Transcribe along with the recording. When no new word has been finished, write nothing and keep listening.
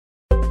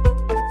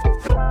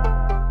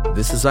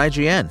This is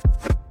IGN.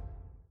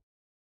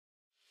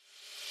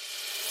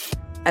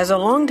 As a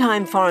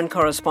longtime foreign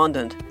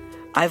correspondent,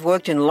 I've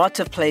worked in lots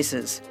of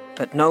places,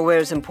 but nowhere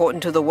as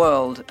important to the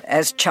world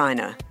as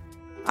China.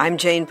 I'm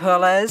Jane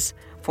Perlez,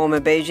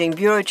 former Beijing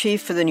bureau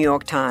chief for the New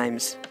York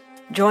Times.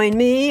 Join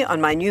me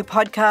on my new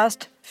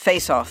podcast,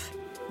 Face Off,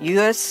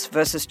 U.S.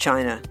 versus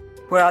China,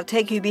 where I'll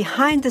take you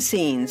behind the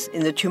scenes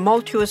in the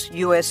tumultuous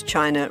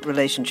U.S.-China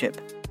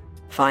relationship.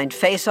 Find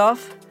Face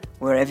Off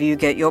wherever you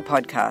get your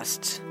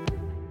podcasts.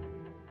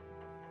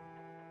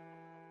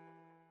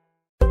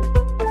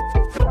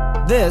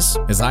 This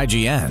is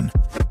IGN.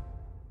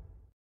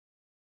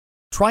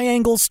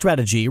 Triangle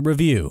Strategy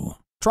Review.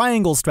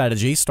 Triangle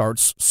Strategy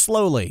starts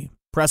slowly.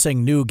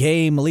 Pressing New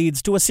Game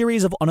leads to a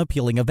series of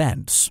unappealing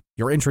events.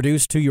 You're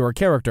introduced to your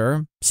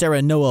character,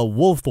 Serenoa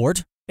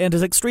Wolfort, and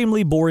his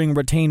extremely boring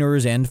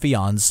retainers and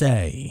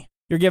fiancée.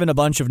 You're given a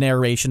bunch of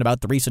narration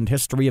about the recent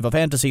history of a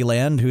fantasy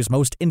land whose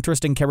most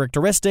interesting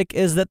characteristic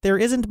is that there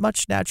isn't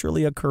much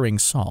naturally occurring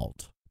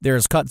salt.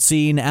 There's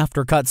cutscene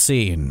after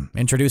cutscene,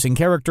 introducing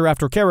character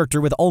after character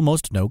with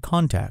almost no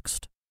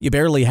context. You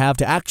barely have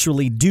to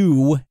actually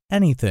do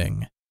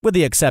anything, with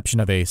the exception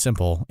of a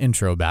simple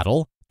intro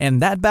battle,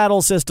 and that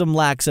battle system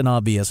lacks an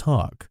obvious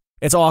hook.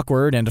 It's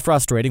awkward and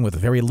frustrating with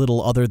very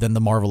little other than the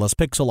marvelous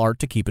pixel art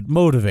to keep it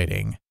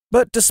motivating.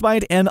 But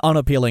despite an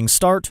unappealing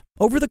start,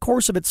 over the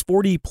course of its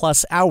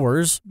 40-plus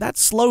hours, that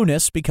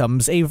slowness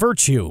becomes a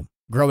virtue,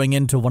 growing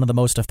into one of the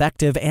most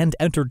effective and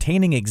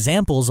entertaining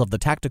examples of the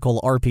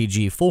tactical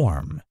RPG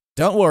form.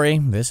 Don't worry,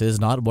 this is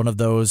not one of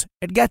those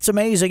 "it gets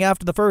amazing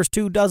after the first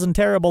 24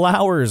 terrible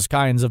hours"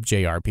 kinds of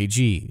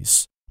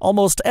JRPGs.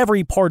 Almost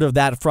every part of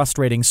that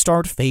frustrating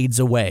start fades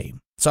away,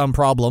 some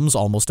problems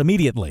almost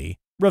immediately,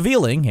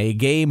 revealing a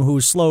game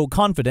whose slow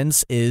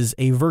confidence is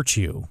a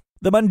virtue.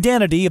 The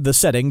mundanity of the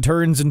setting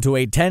turns into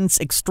a tense,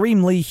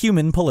 extremely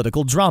human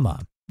political drama.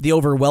 The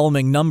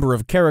overwhelming number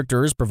of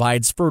characters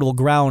provides fertile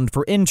ground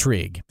for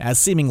intrigue, as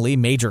seemingly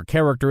major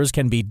characters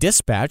can be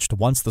dispatched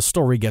once the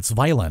story gets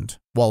violent,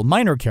 while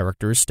minor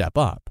characters step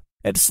up.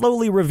 It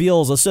slowly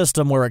reveals a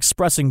system where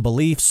expressing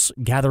beliefs,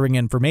 gathering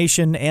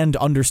information, and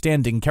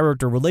understanding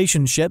character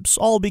relationships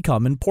all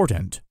become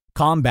important.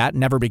 Combat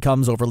never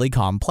becomes overly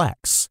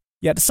complex,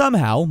 yet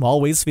somehow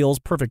always feels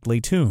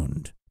perfectly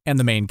tuned. And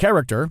the main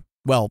character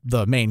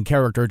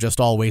just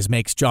always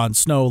makes Jon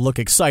Snow look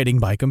exciting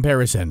by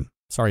comparison.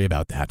 Sorry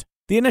about that.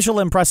 The initial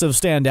impressive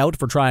standout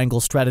for Triangle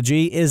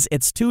Strategy is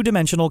its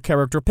two-dimensional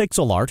character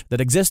pixel art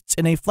that exists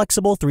in a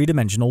flexible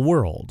three-dimensional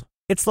world.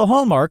 It's the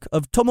hallmark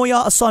of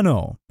Tomoya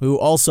Asano, who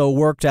also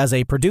worked as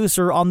a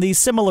producer on the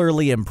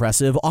similarly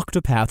impressive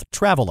Octopath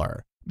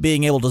Traveler.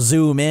 Being able to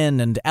zoom in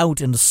and out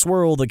and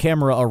swirl the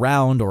camera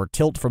around or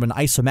tilt from an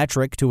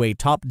isometric to a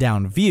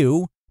top-down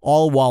view,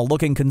 all while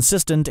looking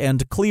consistent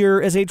and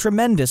clear, is a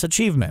tremendous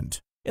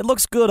achievement. It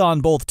looks good on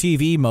both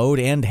TV mode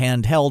and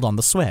handheld on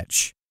the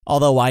Switch,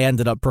 although I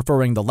ended up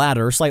preferring the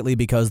latter slightly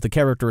because the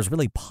characters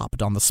really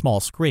popped on the small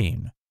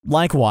screen.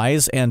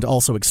 Likewise, and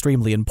also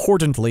extremely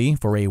importantly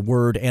for a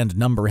word and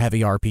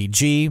number-heavy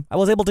RPG, I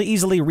was able to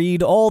easily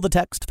read all the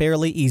text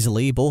fairly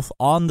easily both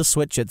on the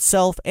Switch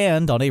itself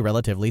and on a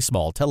relatively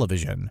small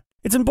television.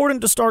 It's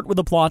important to start with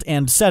the plot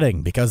and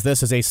setting because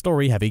this is a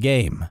story-heavy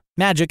game.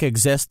 Magic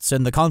exists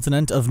in the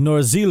continent of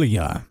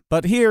Norzelia,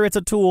 but here it's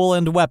a tool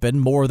and weapon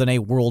more than a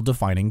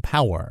world-defining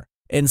power.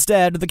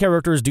 Instead, the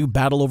characters do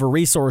battle over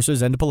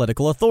resources and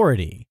political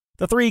authority.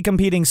 The three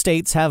competing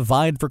states have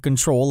vied for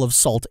control of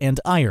salt and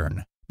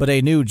iron, but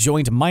a new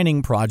joint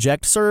mining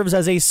project serves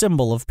as a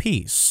symbol of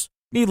peace.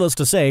 Needless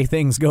to say,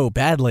 things go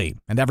badly,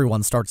 and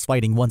everyone starts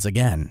fighting once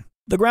again.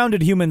 The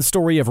grounded human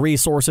story of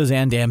resources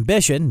and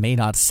ambition may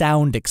not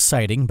sound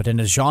exciting, but in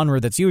a genre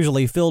that's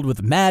usually filled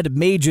with mad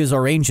mages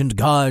or ancient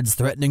gods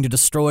threatening to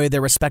destroy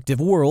their respective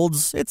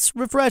worlds, it's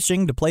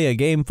refreshing to play a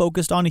game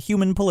focused on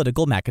human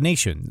political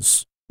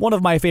machinations. One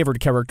of my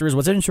favorite characters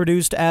was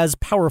introduced as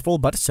powerful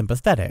but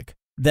sympathetic,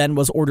 then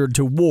was ordered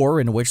to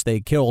war in which they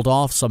killed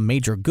off some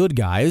major good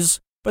guys,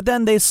 but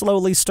then they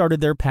slowly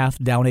started their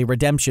path down a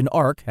redemption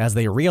arc as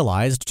they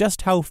realized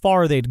just how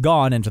far they'd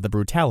gone into the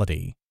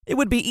brutality. It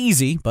would be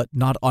easy, but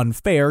not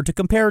unfair, to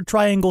compare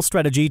Triangle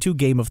Strategy to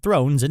Game of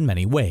Thrones in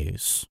many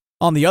ways.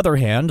 On the other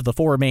hand, the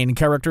four main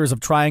characters of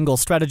Triangle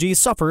Strategy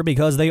suffer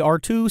because they are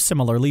too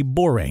similarly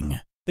boring.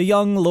 The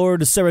young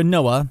Lord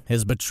Serenoa,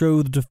 his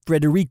betrothed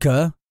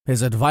Frederica,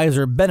 his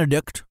advisor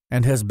Benedict,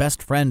 and his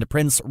best friend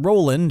Prince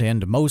Roland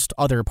and most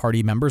other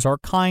party members are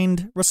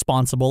kind,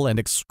 responsible, and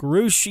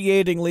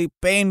excruciatingly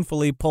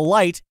painfully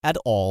polite at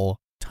all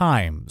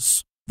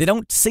times. They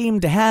don't seem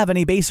to have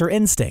any baser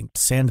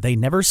instincts, and they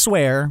never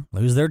swear,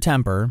 lose their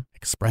temper,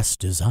 express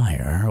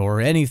desire, or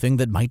anything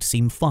that might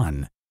seem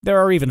fun. There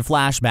are even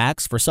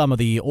flashbacks for some of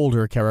the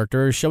older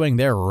characters showing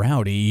their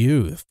rowdy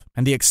youth,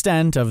 and the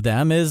extent of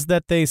them is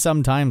that they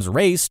sometimes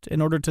raced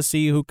in order to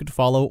see who could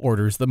follow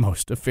orders the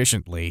most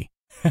efficiently.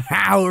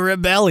 How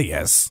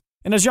rebellious!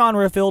 In a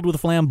genre filled with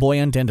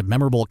flamboyant and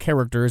memorable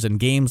characters in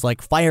games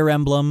like Fire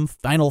Emblem,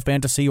 Final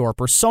Fantasy, or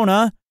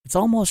Persona, it's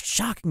almost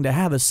shocking to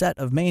have a set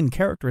of main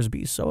characters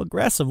be so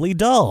aggressively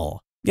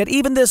dull. Yet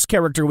even this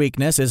character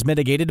weakness is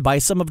mitigated by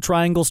some of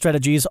Triangle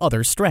Strategy's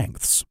other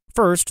strengths.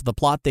 First, the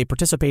plot they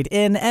participate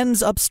in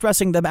ends up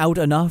stressing them out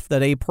enough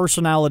that a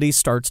personality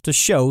starts to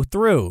show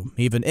through,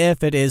 even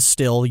if it is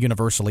still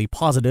universally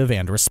positive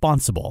and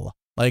responsible.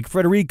 Like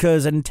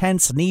Frederica's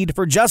intense need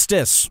for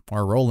justice,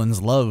 or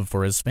Roland's love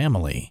for his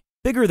family.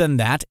 Bigger than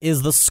that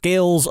is the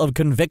Scales of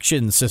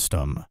Conviction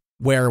system,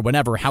 where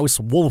whenever House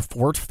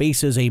Wolffort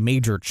faces a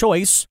major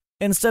choice,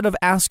 instead of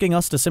asking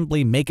us to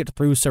simply make it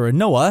through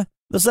Serenoa,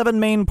 the 7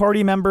 main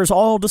party members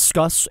all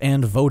discuss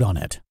and vote on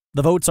it.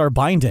 The votes are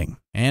binding,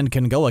 and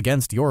can go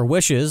against your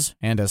wishes,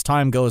 and as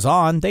time goes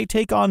on, they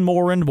take on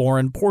more and more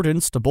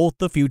importance to both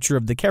the future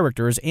of the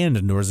characters and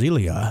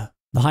Norzelia.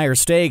 The higher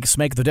stakes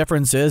make the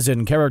differences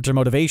in character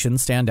motivation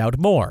stand out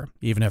more,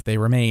 even if they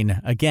remain,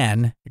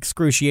 again,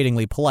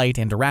 excruciatingly polite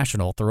and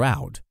irrational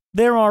throughout.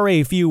 There are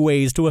a few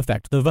ways to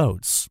affect the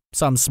votes.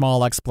 Some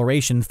small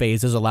exploration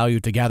phases allow you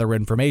to gather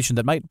information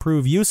that might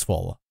prove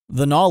useful.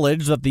 The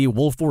knowledge that the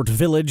Wolffort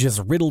village is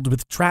riddled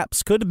with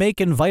traps could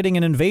make inviting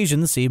an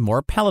invasion seem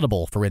more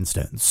palatable, for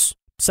instance.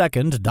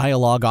 Second,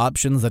 dialogue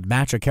options that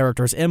match a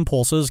character's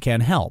impulses can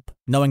help.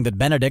 Knowing that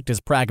Benedict is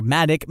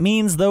pragmatic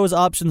means those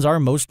options are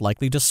most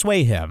likely to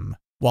sway him,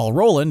 while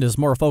Roland is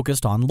more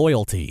focused on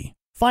loyalty.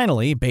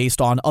 Finally, based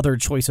on other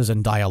choices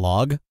in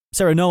dialogue,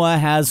 Serenoa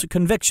has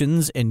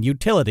convictions in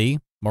utility,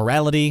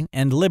 morality,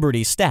 and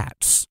liberty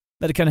stats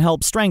that can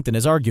help strengthen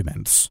his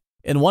arguments.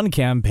 In one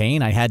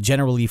campaign, I had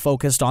generally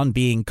focused on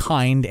being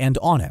kind and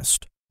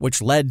honest,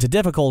 which led to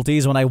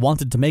difficulties when I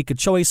wanted to make a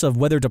choice of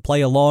whether to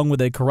play along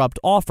with a corrupt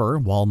offer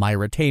while my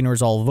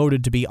retainers all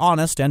voted to be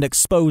honest and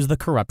expose the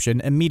corruption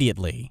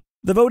immediately.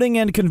 The voting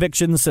and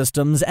conviction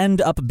systems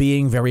end up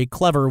being very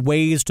clever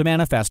ways to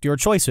manifest your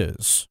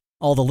choices.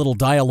 All the little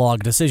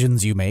dialogue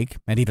decisions you make,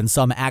 and even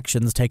some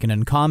actions taken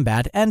in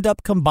combat, end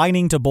up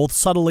combining to both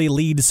subtly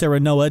lead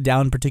Serenoa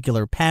down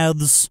particular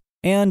paths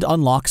and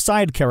unlock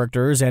side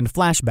characters and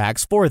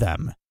flashbacks for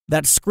them.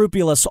 That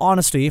scrupulous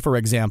honesty, for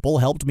example,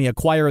 helped me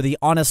acquire the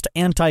honest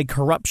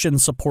anti-corruption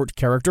support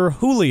character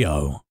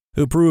Julio,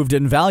 who proved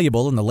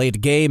invaluable in the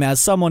late game as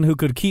someone who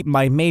could keep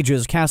my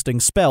mages casting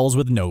spells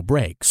with no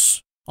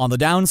breaks. On the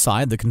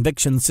downside, the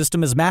conviction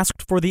system is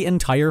masked for the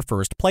entire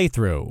first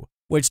playthrough,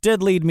 which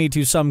did lead me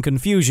to some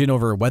confusion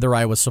over whether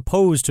I was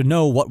supposed to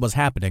know what was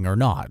happening or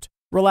not.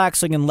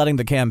 Relaxing and letting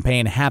the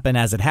campaign happen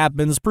as it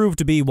happens proved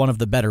to be one of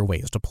the better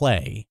ways to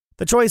play.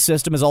 The choice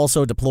system is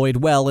also deployed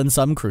well in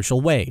some crucial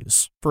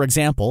ways. For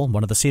example,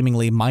 one of the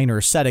seemingly minor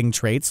setting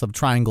traits of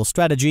Triangle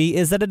Strategy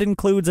is that it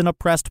includes an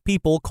oppressed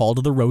people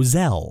called the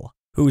Roselle,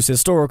 whose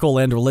historical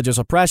and religious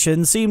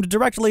oppression seemed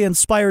directly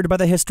inspired by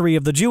the history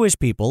of the Jewish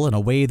people in a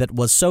way that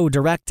was so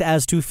direct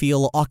as to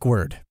feel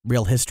awkward.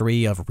 Real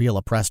history of real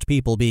oppressed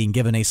people being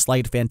given a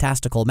slight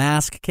fantastical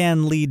mask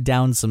can lead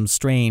down some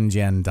strange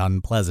and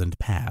unpleasant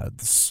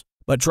paths.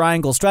 But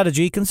Triangle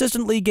Strategy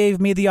consistently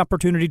gave me the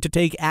opportunity to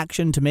take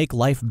action to make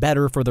life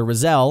better for the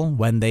Roselle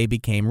when they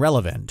became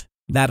relevant.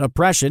 That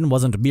oppression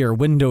wasn't mere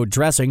window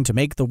dressing to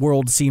make the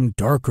world seem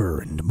darker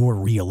and more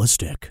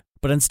realistic,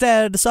 but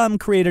instead some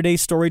created a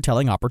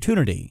storytelling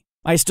opportunity.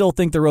 I still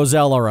think the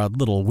Roselle are a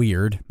little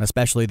weird,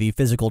 especially the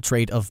physical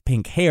trait of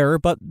pink hair,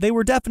 but they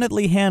were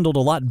definitely handled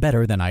a lot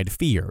better than I'd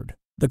feared.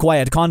 The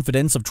quiet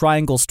confidence of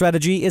Triangle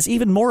Strategy is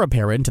even more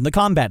apparent in the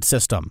combat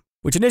system,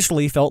 which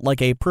initially felt like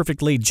a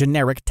perfectly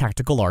generic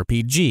tactical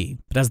RPG,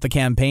 but as the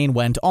campaign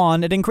went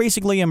on, it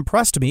increasingly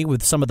impressed me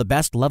with some of the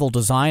best level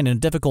design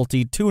and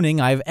difficulty tuning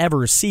I've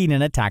ever seen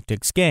in a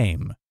tactics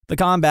game. The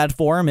combat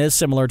form is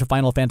similar to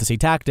Final Fantasy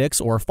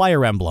Tactics or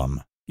Fire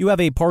Emblem. You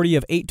have a party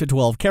of 8 to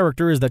 12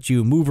 characters that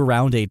you move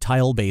around a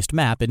tile-based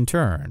map in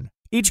turn.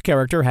 Each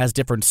character has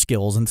different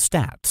skills and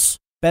stats.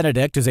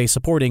 Benedict is a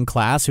supporting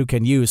class who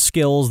can use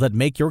skills that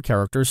make your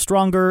character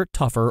stronger,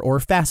 tougher, or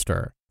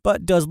faster,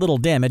 but does little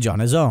damage on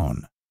his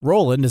own.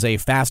 Roland is a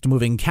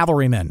fast-moving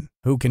cavalryman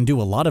who can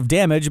do a lot of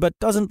damage but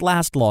doesn't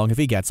last long if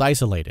he gets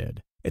isolated.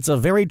 It's a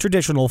very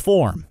traditional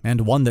form,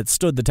 and one that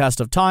stood the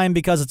test of time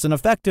because it's an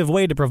effective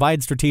way to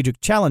provide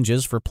strategic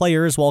challenges for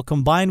players while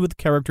combined with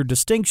character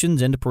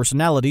distinctions and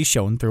personality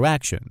shown through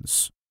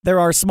actions. There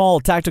are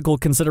small tactical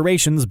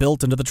considerations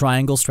built into the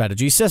Triangle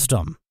Strategy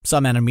system.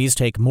 Some enemies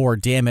take more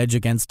damage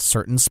against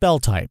certain spell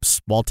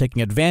types, while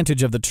taking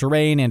advantage of the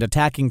terrain and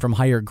attacking from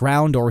higher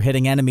ground or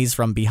hitting enemies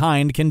from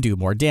behind can do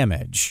more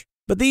damage.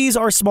 But these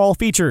are small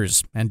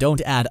features, and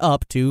don't add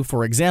up to,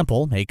 for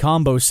example, a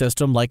combo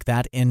system like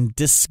that in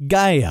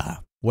Disgaea,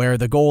 where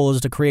the goal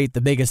is to create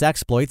the biggest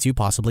exploits you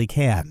possibly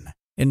can.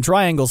 In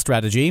Triangle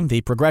Strategy,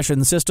 the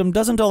progression system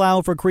doesn't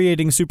allow for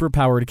creating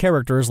superpowered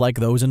characters like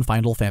those in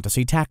Final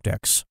Fantasy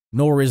Tactics,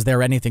 nor is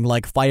there anything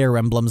like Fire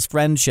Emblem's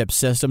friendship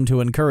system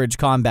to encourage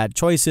combat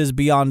choices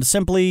beyond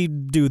simply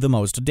do the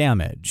most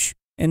damage.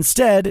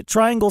 Instead,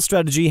 Triangle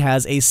Strategy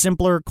has a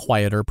simpler,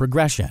 quieter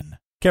progression.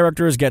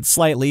 Characters get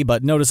slightly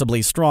but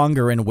noticeably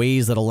stronger in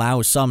ways that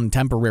allow some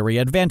temporary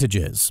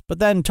advantages, but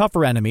then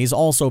tougher enemies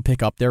also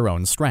pick up their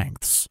own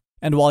strengths.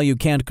 And while you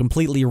can't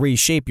completely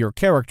reshape your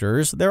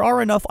characters, there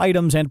are enough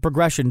items and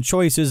progression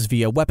choices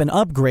via weapon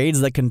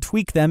upgrades that can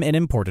tweak them in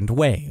important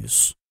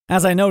ways.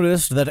 As I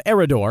noticed that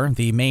Eridor,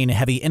 the main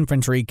heavy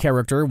infantry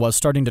character, was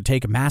starting to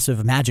take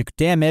massive magic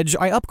damage,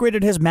 I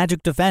upgraded his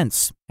magic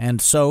defense,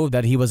 and so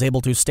that he was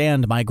able to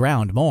stand my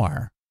ground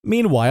more.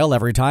 Meanwhile,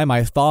 every time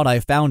I thought I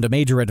found a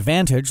major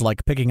advantage,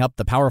 like picking up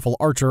the powerful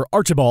archer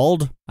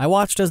Archibald, I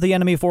watched as the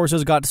enemy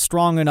forces got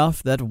strong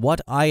enough that what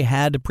I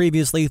had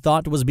previously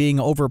thought was being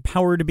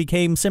overpowered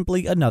became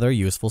simply another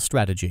useful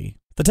strategy.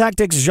 The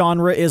tactics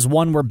genre is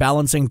one where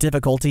balancing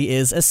difficulty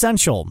is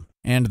essential,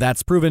 and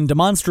that's proven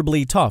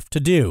demonstrably tough to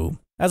do.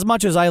 As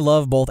much as I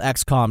love both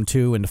XCOM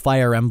 2 and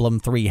Fire Emblem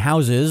Three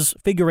Houses,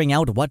 figuring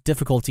out what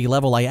difficulty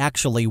level I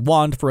actually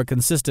want for a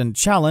consistent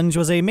challenge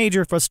was a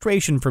major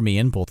frustration for me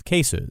in both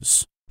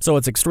cases. So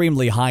it's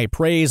extremely high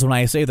praise when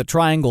I say that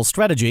Triangle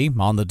Strategy,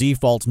 on the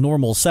default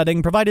normal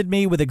setting, provided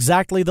me with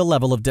exactly the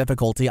level of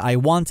difficulty I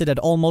wanted at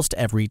almost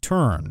every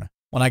turn.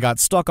 When I got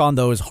stuck on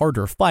those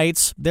harder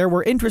fights, there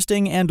were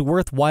interesting and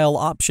worthwhile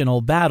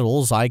optional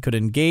battles I could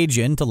engage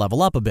in to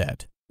level up a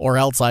bit. Or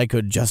else I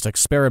could just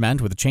experiment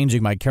with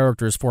changing my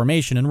character's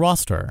formation and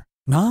roster.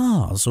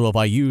 So if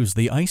I use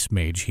the Ice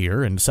Mage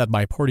here and set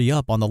my party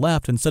up on the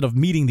left instead of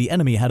meeting the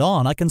enemy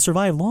head-on, I can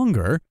survive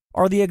longer,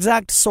 are the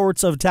exact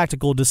sorts of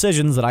tactical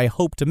decisions that I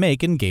hope to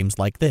make in games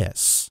like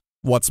this.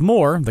 What's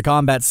more, the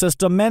combat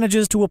system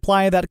manages to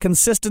apply that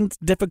consistent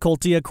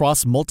difficulty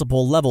across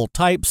multiple level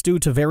types due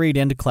to varied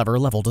and clever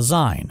level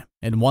design.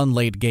 In one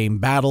late-game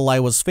battle, I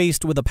was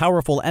faced with a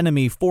powerful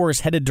enemy force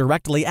headed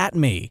directly at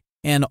me.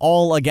 An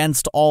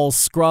all-against-all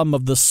scrum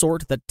of the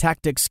sort that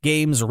tactics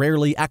games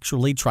rarely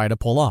actually try to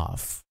pull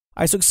off.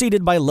 I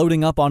succeeded by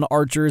loading up on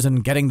archers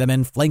and getting them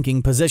in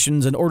flanking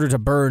positions in order to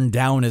burn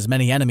down as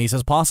many enemies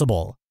as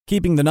possible,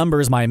 keeping the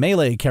numbers my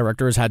melee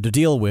characters had to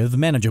deal with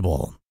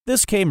manageable.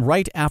 This came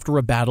right after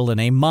a battle in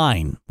a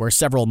mine, where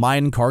several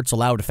mine carts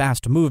allowed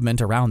fast movement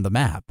around the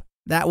map.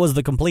 That was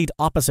the complete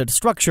opposite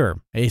structure,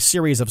 a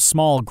series of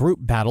small group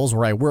battles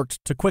where I worked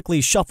to quickly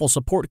shuffle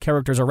support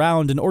characters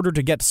around in order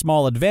to get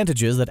small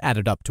advantages that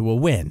added up to a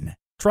win.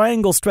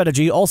 Triangle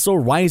Strategy also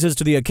rises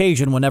to the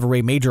occasion whenever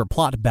a major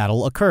plot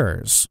battle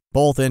occurs,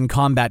 both in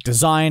combat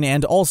design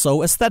and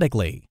also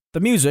aesthetically.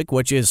 The music,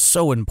 which is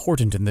so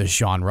important in this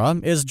genre,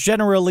 is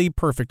generally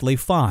perfectly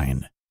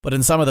fine, but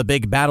in some of the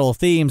big battle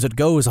themes it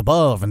goes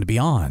above and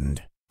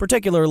beyond,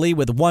 particularly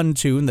with one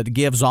tune that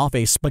gives off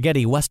a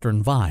spaghetti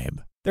western vibe.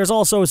 There's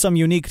also some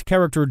unique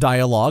character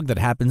dialogue that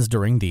happens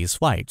during these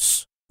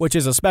fights, which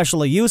is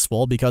especially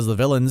useful because the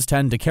villains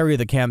tend to carry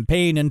the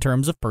campaign in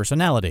terms of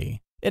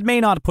personality. It may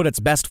not put its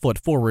best foot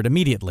forward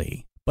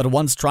immediately, but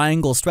once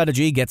Triangle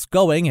Strategy gets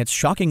going, it's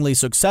shockingly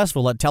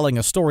successful at telling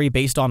a story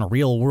based on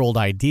real-world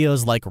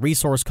ideas like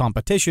resource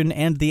competition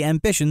and the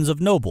ambitions of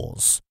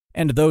nobles.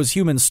 And those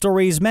human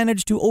stories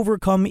manage to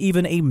overcome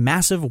even a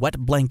massive wet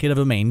blanket of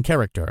a main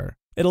character.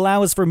 It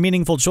allows for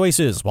meaningful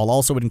choices while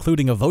also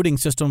including a voting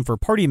system for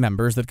party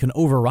members that can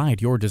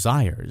override your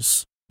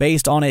desires,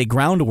 based on a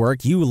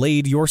groundwork you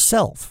laid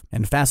yourself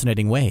in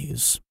fascinating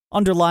ways.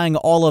 Underlying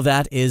all of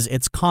that is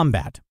its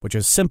combat, which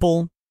is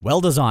simple,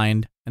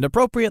 well-designed, and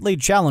appropriately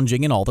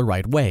challenging in all the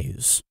right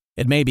ways.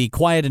 It may be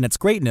quiet in its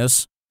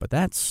greatness, but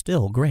that's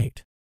still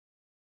great.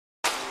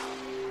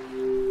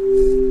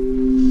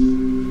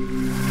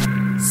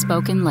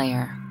 Spoken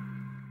Layer.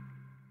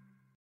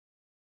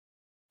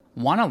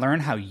 Want to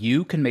learn how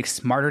you can make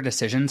smarter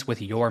decisions with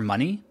your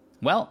money?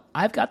 Well,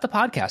 I've got the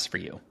podcast for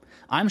you.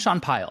 I'm Sean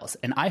Piles,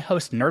 and I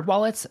host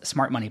NerdWallet's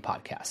Smart Money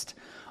Podcast.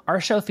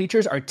 Our show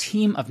features our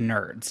team of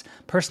nerds,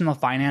 personal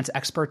finance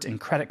experts in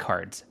credit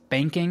cards,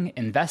 banking,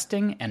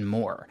 investing, and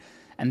more.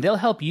 And they'll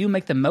help you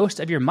make the most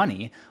of your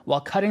money while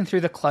cutting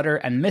through the clutter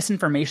and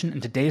misinformation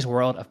in today's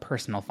world of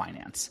personal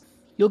finance.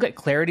 You'll get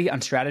clarity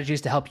on strategies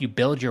to help you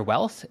build your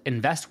wealth,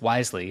 invest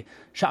wisely,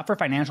 shop for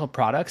financial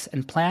products,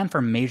 and plan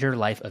for major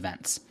life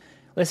events.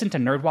 Listen to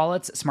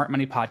NerdWallet's Smart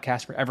Money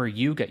Podcast wherever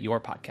you get your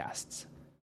podcasts.